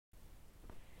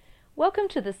Welcome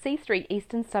to the C3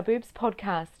 Eastern Suburbs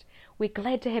podcast. We're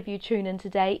glad to have you tune in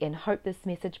today and hope this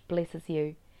message blesses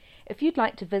you. If you'd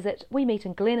like to visit, we meet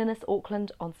in Glen Innes,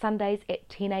 Auckland on Sundays at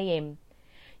 10 a.m.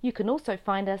 You can also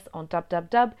find us on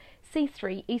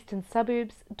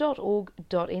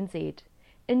www.c3easternsuburbs.org.nz.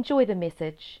 Enjoy the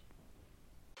message.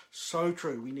 So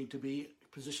true. We need to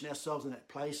position ourselves in that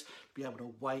place, be able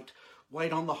to wait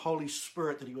on the Holy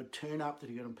Spirit, that He would turn up, that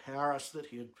He would empower us, that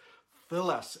He would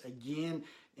fill us again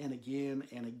and again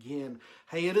and again.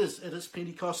 Hey, it is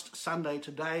Pentecost Sunday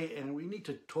today, and we need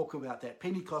to talk about that.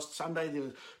 Pentecost Sunday, there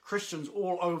are Christians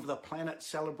all over the planet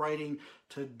celebrating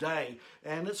today,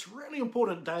 and it's a really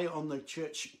important day on the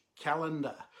church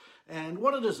calendar. And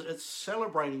what it is, it's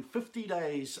celebrating 50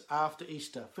 days after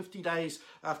Easter, 50 days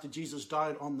after Jesus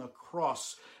died on the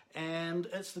cross. And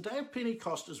it's the day of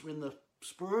Pentecost is when the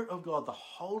Spirit of God, the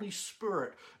Holy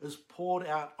Spirit, is poured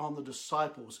out on the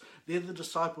disciples. There the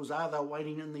disciples are, they're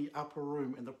waiting in the upper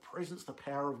room, and the presence, the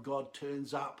power of God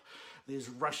turns up. There's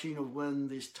rushing of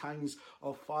wind, there's tongues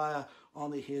of fire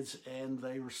on their heads, and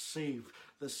they receive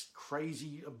this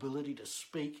crazy ability to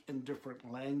speak in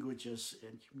different languages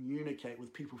and communicate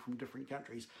with people from different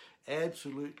countries.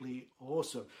 Absolutely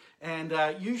awesome. And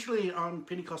usually on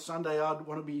Pentecost Sunday, I'd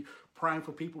want to be praying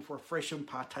for people for a fresh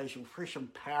impartation, fresh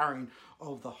empowering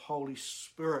of the Holy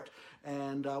Spirit.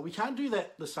 And we can't do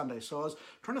that this Sunday. So I was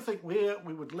trying to think where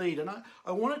we would lead. And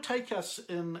I want to take us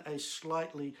in a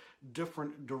slightly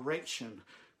different direction,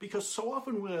 because so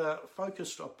often we're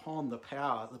focused upon the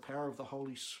power of the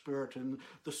Holy Spirit and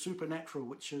the supernatural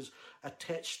which is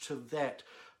attached to that.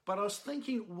 But I was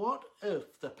thinking, what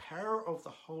if the power of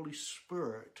the Holy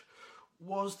Spirit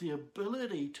was the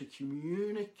ability to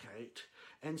communicate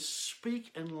and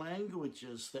speak in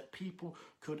languages that people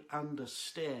could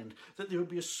understand, that there would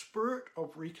be a spirit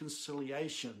of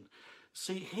reconciliation.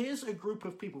 See, here's a group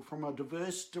of people from a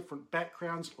diverse, different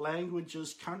backgrounds,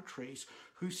 languages, countries,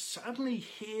 who suddenly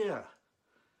hear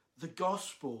the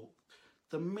gospel,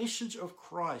 the message of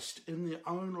Christ in their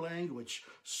own language,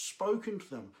 spoken to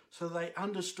them so they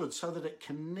understood, so that it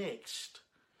connects.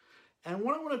 And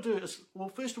what I want to do is, well,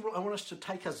 first of all, I want us to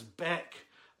take us back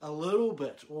a little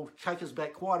bit, or take us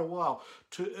back quite a while,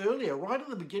 to earlier, right at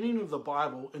the beginning of the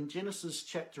Bible, in Genesis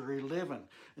chapter 11.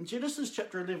 In Genesis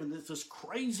chapter 11, there's this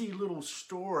crazy little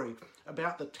story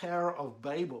about the Tower of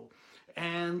Babel.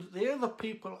 And there the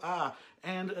people are.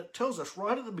 And it tells us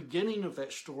right at the beginning of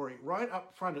that story, right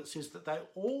up front, it says that they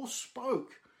all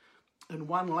spoke in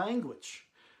one language.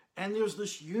 And there was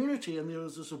this unity and there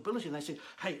was this ability. And they said,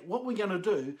 hey, what we're going to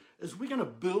do is we're going to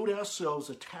build ourselves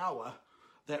a tower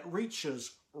that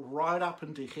reaches right up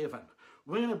into heaven.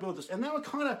 We're going to build this. And they were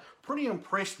kind of pretty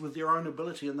impressed with their own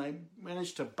ability, and they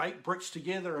managed to bake bricks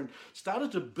together and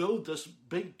started to build this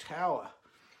big tower.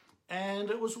 And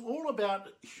it was all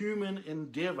about human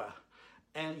endeavor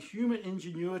and human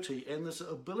ingenuity and this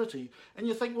ability. And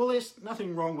you think, well, there's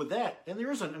nothing wrong with that. And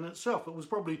there isn't in itself. It was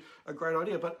probably a great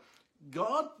idea, but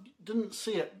God didn't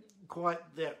see it quite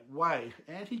that way.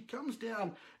 And He comes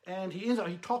down and he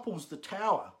topples the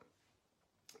tower.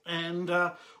 And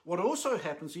what also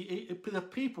happens, the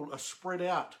people are spread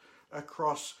out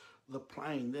across the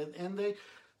plain, and they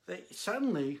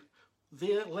suddenly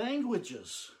their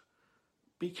languages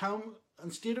become,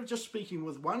 instead of just speaking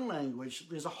with one language,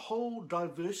 there's a whole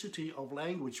diversity of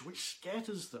language which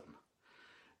scatters them.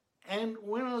 And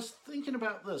when I was thinking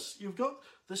about this, you've got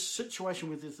this situation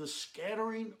where there's this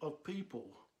scattering of people,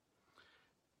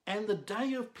 and the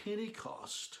day of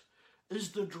Pentecost is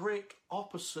the direct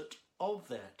opposite of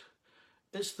that.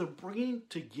 It's the bringing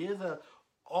together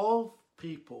of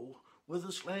people with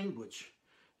this language.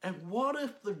 And what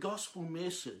if the gospel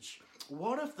message,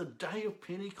 what if the day of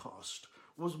Pentecost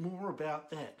was more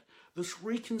about that? This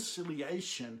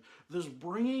reconciliation, this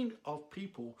bringing of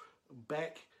people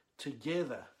back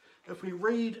together. If we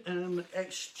read in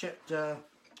Acts chapter,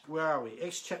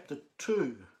 Acts chapter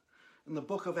 2, in the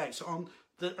book of Acts, on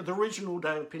the original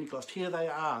day of Pentecost, here they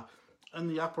are in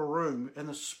the upper room, and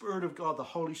the Spirit of God, the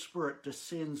Holy Spirit,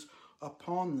 descends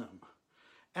upon them.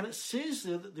 And it says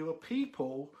there that there were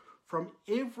people from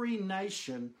every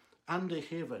nation under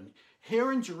heaven.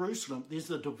 Here in Jerusalem, there's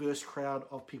a diverse crowd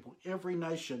of people, every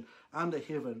nation under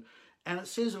heaven. And it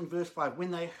says in verse 5,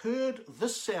 when they heard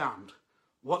this sound,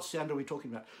 what sound are we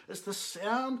talking about? It's the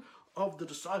sound of the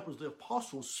disciples, the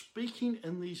apostles, speaking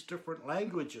in these different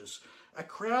languages. A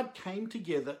crowd came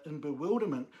together in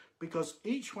bewilderment because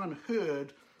each one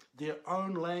heard their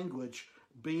own language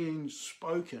being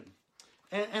spoken.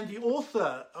 And the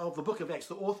author of the book of Acts,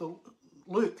 the author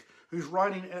Luke, who's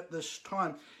writing at this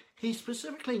time, he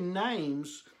specifically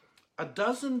names a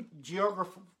dozen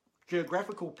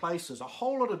geographical places, a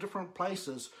whole lot of different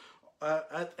places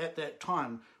at that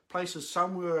time. Places,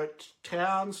 some were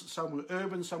towns, some were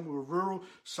urban, some were rural,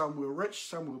 some were rich,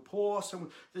 some were poor.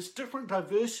 There's different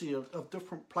diversity of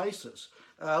different places.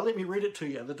 Let me read it to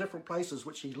you, the different places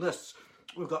which he lists.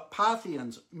 We've got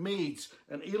Parthians, Medes,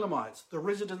 and Elamites, the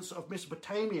residents of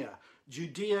Mesopotamia,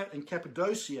 Judea and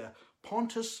Cappadocia,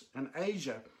 Pontus and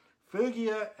Asia,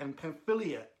 Phrygia and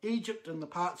Pamphylia, Egypt and the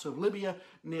parts of Libya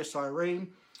near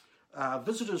Cyrene,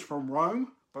 visitors from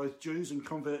Rome, both Jews and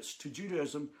converts to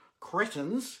Judaism,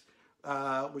 Cretans,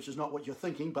 which is not what you're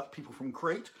thinking, but people from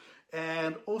Crete,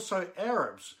 and also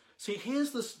Arabs. See,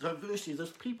 here's this diversity,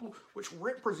 this people which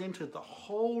represented the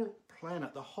whole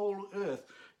planet, the whole earth,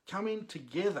 coming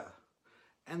together.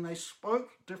 And they spoke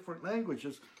different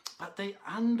languages, but they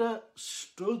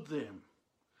understood them.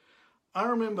 I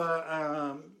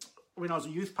remember when I was a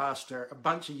youth pastor a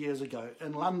bunch of years ago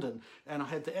in London, and I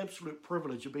had the absolute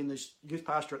privilege of being this youth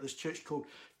pastor at this church called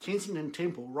Kensington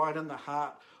Temple, right in the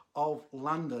heart of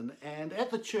London. And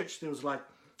at the church there was like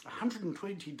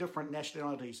 120 different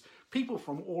nationalities, people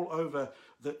from all over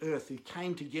the earth who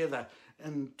came together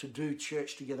and to do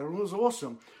church together. And it was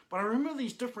awesome. But I remember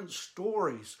these different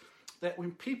stories that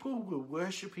when people were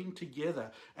worshipping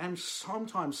together and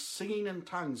sometimes singing in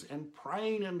tongues and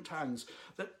praying in tongues,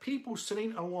 that people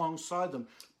sitting alongside them,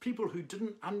 people who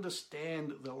didn't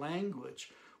understand the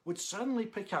language, would suddenly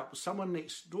pick up someone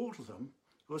next door to them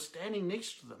who was standing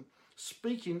next to them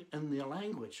speaking in their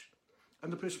language.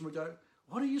 And the person would go,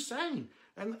 "What are you saying?"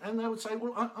 And they would say,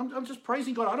 "Well, I'm just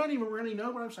praising God. I don't even really know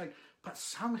what I'm saying." But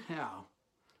somehow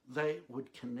they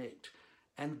would connect.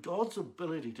 And God's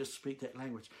ability to speak that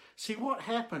language. See, what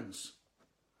happens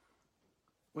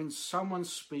when someone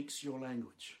speaks your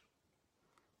language,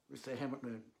 if they haven't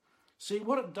learned? See,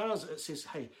 what it does, it says,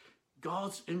 hey,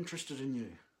 God's interested in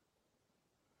you.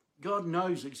 God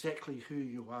knows exactly who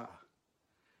you are.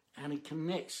 And he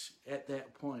connects at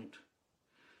that point.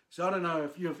 So I don't know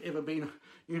if you've ever been,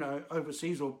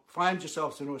 overseas or find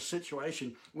yourself in a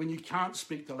situation when you can't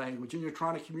speak the language and you're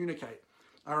trying to communicate.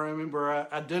 I remember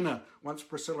a dinner once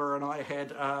Priscilla and I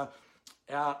had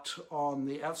out on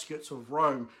the outskirts of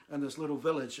Rome in this little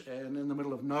village and in the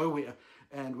middle of nowhere,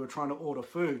 and we're trying to order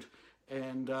food,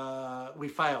 and we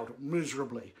failed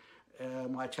miserably.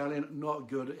 My Italian, not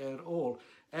good at all.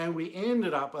 And we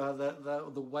ended up,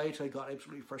 the waiter got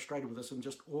absolutely frustrated with us and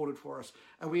just ordered for us.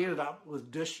 And we ended up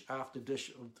with dish after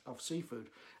dish of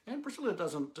seafood. And Priscilla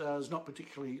is not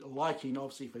particularly liking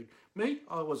of seafood. Me,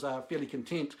 I was fairly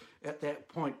content at that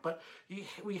point. But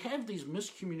we have these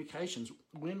miscommunications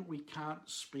when we can't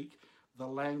speak the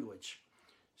language.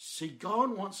 See,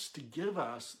 God wants to give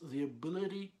us the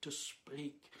ability to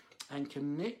speak and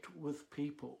connect with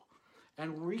people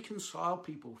and reconcile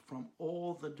people from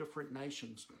all the different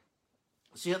nations.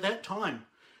 See, at that time,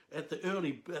 at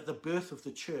the birth of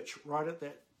the church, right at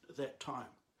that time,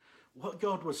 what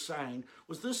God was saying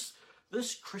was this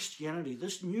Christianity,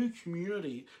 this new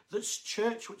community, this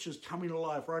church which is coming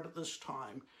alive right at this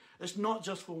time, it's not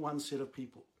just for one set of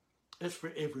people. It's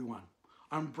for everyone.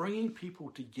 I'm bringing people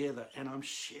together and I'm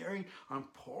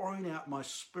pouring out my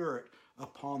Spirit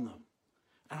upon them.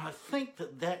 And I think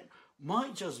that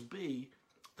might just be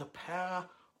the power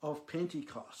of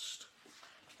Pentecost.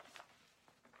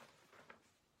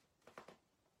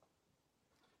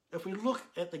 If we look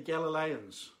at the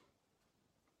Galileans,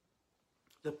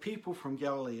 the people from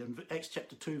Galilee, in Acts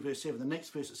chapter 2, verse 7, the next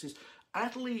verse it says,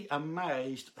 utterly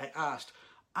amazed, they asked,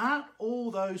 aren't all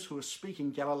those who are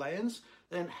speaking Galileans?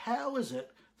 Then how is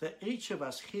it that each of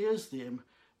us hears them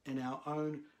in our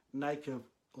own native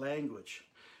language?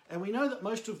 And we know that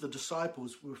most of the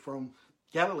disciples were from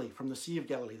Galilee, from the Sea of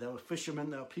Galilee. They were fishermen,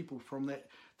 they were people from that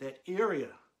area.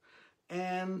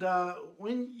 And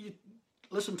when you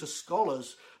listen to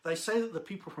scholars, they say that the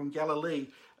people from Galilee,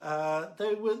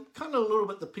 they were kind of a little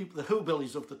bit the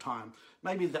hillbillies of the time.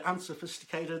 Maybe the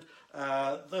unsophisticated,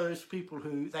 those people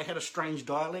who, they had a strange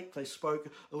dialect, they spoke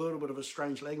a little bit of a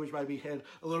strange language, maybe had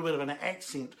a little bit of an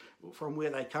accent from where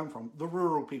they come from, the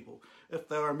rural people. If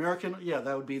they were American,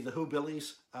 they would be the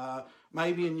hillbillies.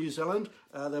 Maybe in New Zealand,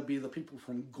 they'd be the people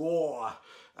from Gore.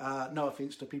 No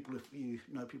offence to people if you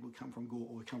know people who come from Gore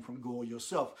or come from Gore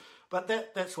yourself. But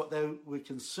that's what they were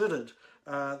considered,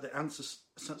 the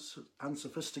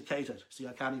unsophisticated. See,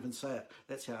 I can't even say it.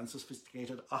 That's how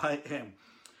unsophisticated I am.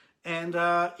 And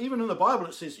even in the Bible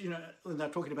it says, when they're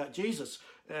talking about Jesus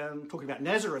and talking about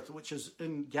Nazareth, which is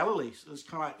in Galilee, so it's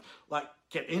kind of like,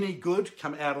 can any good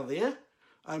come out of there?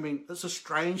 I mean, it's a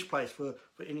strange place for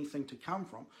anything to come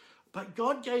from. But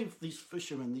God gave these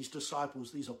fishermen, these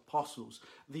disciples, these apostles,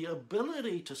 the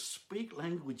ability to speak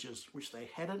languages which they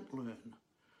hadn't learned,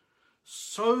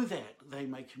 so that they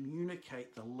may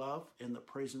communicate the love and the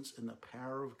presence and the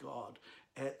power of God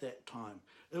at that time.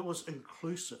 It was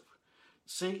inclusive.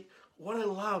 See, what I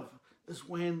love is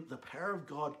when the power of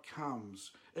God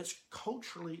comes, it's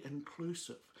culturally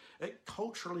inclusive. It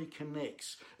culturally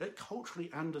connects. It culturally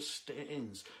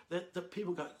understands. That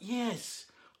people go, yes,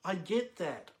 I get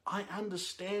that. I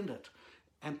understand it.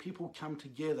 And people come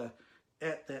together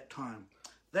at that time.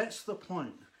 That's the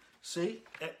point. See,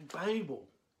 at Babel,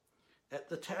 at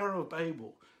the Tower of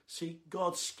Babel, see,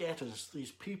 God scatters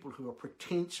these people who are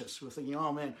pretentious, who are thinking,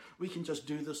 oh man, we can just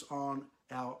do this on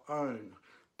our own.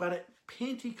 But at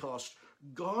Pentecost,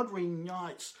 God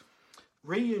reunites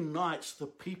the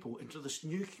people into this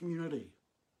new community,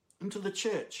 into the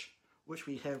church, which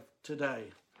we have today.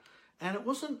 And it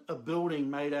wasn't a building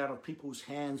made out of people's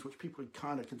hands, which people had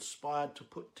kind of conspired to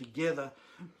put together,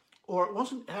 or it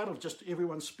wasn't out of just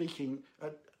everyone speaking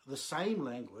the same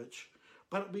language,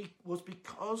 but it was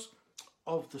because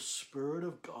of the Spirit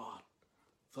of God.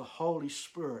 The Holy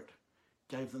Spirit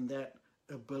gave them that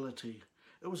ability.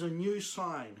 It was a new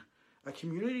sign, a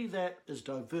community that is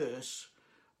diverse,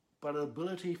 but an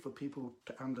ability for people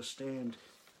to understand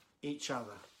each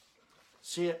other.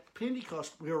 See, at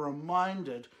Pentecost, we're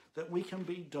reminded that we can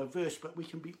be diverse, but we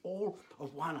can be all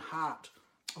of one heart,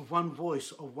 of one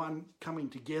voice, of one coming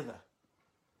together.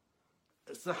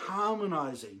 It's the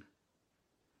harmonizing.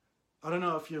 I don't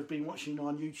know if you've been watching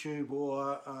on YouTube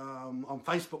or on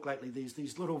Facebook lately, there's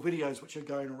these little videos which are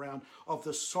going around of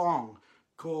the song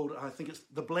called, I think it's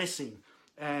The Blessing,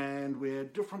 and where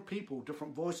different people,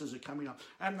 different voices are coming up,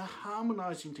 and they're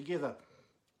harmonizing together,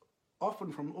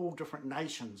 often from all different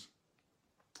nations.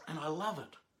 And I love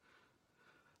it,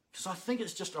 because I think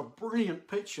it's just a brilliant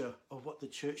picture of what the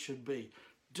church should be.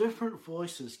 Different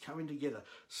voices coming together,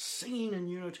 singing in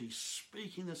unity,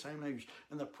 speaking the same language,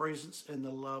 in the presence and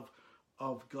the love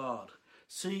of God.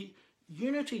 See,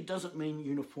 unity doesn't mean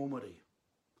uniformity.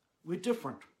 We're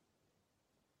different.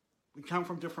 We come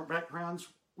from different backgrounds.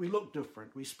 We look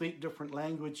different. We speak different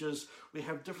languages. We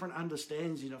have different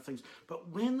understandings of things. But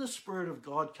when the Spirit of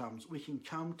God comes, we can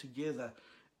come together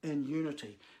in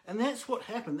unity. And that's what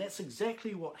happened. That's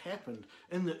exactly what happened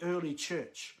in the early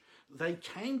church. They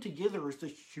came together as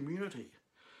the community,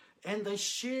 and they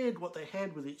shared what they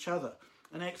had with each other.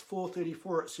 In Acts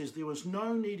 4:34 it says, there was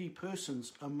no needy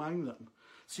persons among them.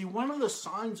 See, one of the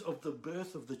signs of the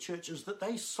birth of the church is that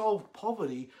they solved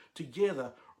poverty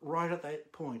together right at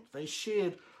that point. They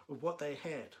shared of what they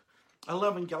had. I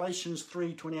love in Galatians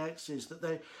 3:28 says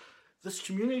that this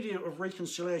community of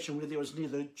reconciliation where there was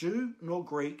neither Jew nor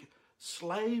Greek,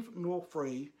 slave nor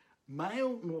free,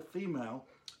 male nor female,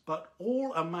 but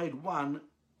all are made one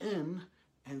in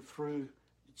and through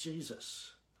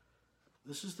Jesus.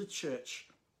 This is the church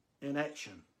in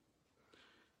action.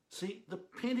 See, the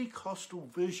Pentecostal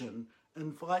vision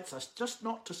invites us just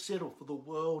not to settle for the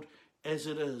world as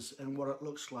it is and what it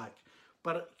looks like,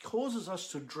 but it causes us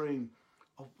to dream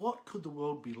of what could the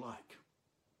world be like.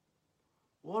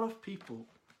 What if people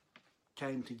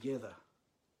came together?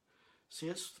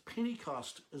 See,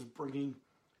 Pentecost is bringing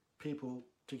people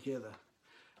together.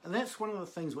 And that's one of the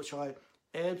things which I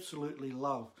absolutely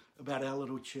love about our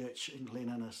little church in Glen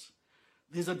Innes.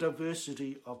 There's a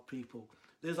diversity of people.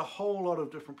 There's a whole lot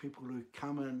of different people who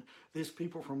come in. There's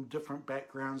people from different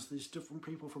backgrounds. There's different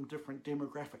people from different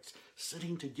demographics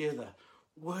sitting together,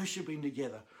 worshipping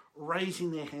together,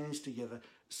 raising their hands together,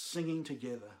 singing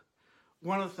together.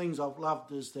 One of the things I've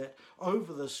loved is that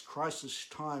over this crisis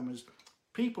time is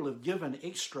people have given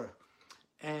extra,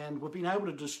 and we've been able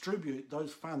to distribute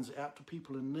those funds out to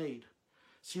people in need.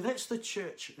 See, that's the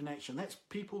church in action. That's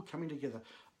people coming together.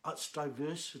 It's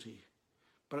diversity,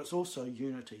 but it's also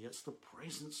unity. It's the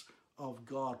presence of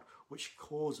God which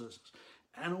causes.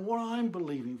 And what I'm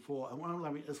believing for, and what I'm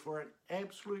believing is for an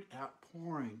absolute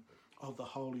outpouring of the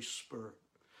Holy Spirit.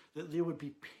 That there would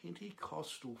be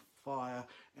Pentecostal fire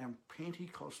and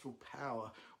Pentecostal power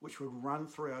which would run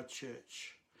through our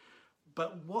church.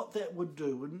 But what that would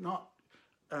do would not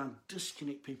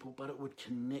disconnect people, but it would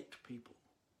connect people.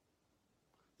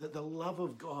 That the love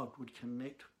of God would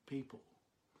connect people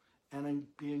and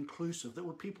be inclusive. That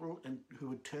would people who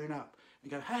would turn up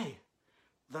and go, hey,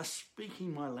 they're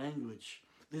speaking my language.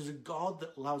 There's a God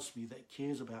that loves me, that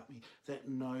cares about me, that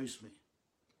knows me.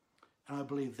 And I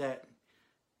believe that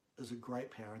is a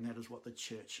great power, and that is what the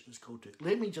church is called to.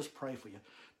 Let me just pray for you.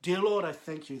 Dear Lord, I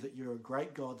thank you that you're a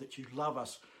great God, that you love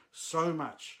us so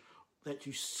much, that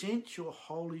you sent your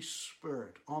Holy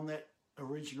Spirit on that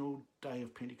original day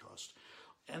of Pentecost.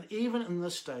 And even in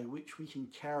this day, which we can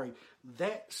carry,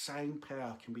 that same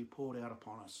power can be poured out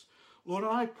upon us. Lord,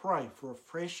 I pray for a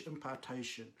fresh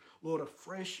impartation, Lord, a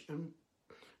fresh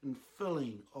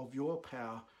infilling of your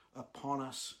power upon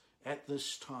us at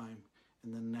this time.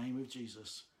 In the name of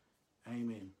Jesus,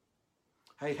 amen.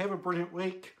 Hey, have a brilliant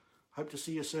week. Hope to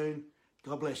see you soon.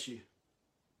 God bless you.